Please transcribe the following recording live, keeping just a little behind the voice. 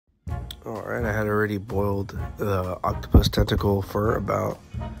Alright, I had already boiled the octopus tentacle for about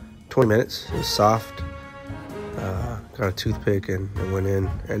 20 minutes. It was soft. Got a toothpick and it went in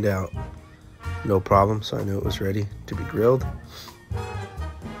and out no problem, so I knew it was ready to be grilled.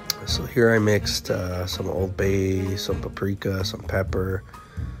 So here I mixed some Old Bay, some paprika, some pepper,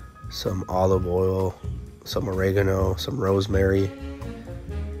 some olive oil, some oregano, some rosemary,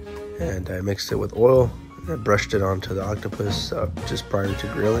 and I mixed it with oil and I brushed it onto the octopus just prior to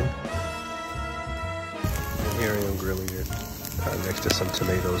grilling. And here I am grilling it next to some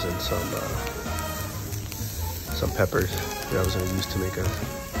tomatoes and some peppers that I was going to use to make a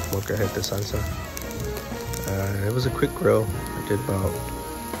molcajete salsa. It was a quick grill. I did about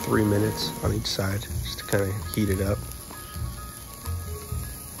 3 minutes on each side just to kind of heat it up.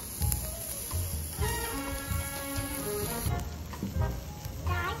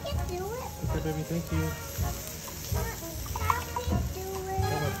 I can do it. Okay, baby, thank you. I can do it.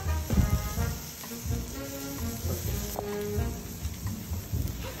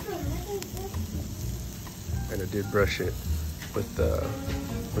 And I did brush it with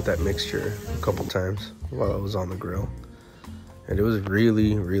that mixture a couple times while I was on the grill, and it was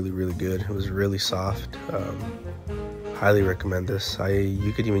really good. It was really soft. Highly recommend this.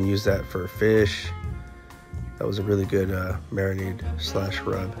 You could even use that for fish. That was a really good marinade /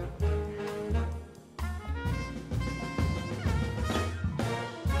 rub.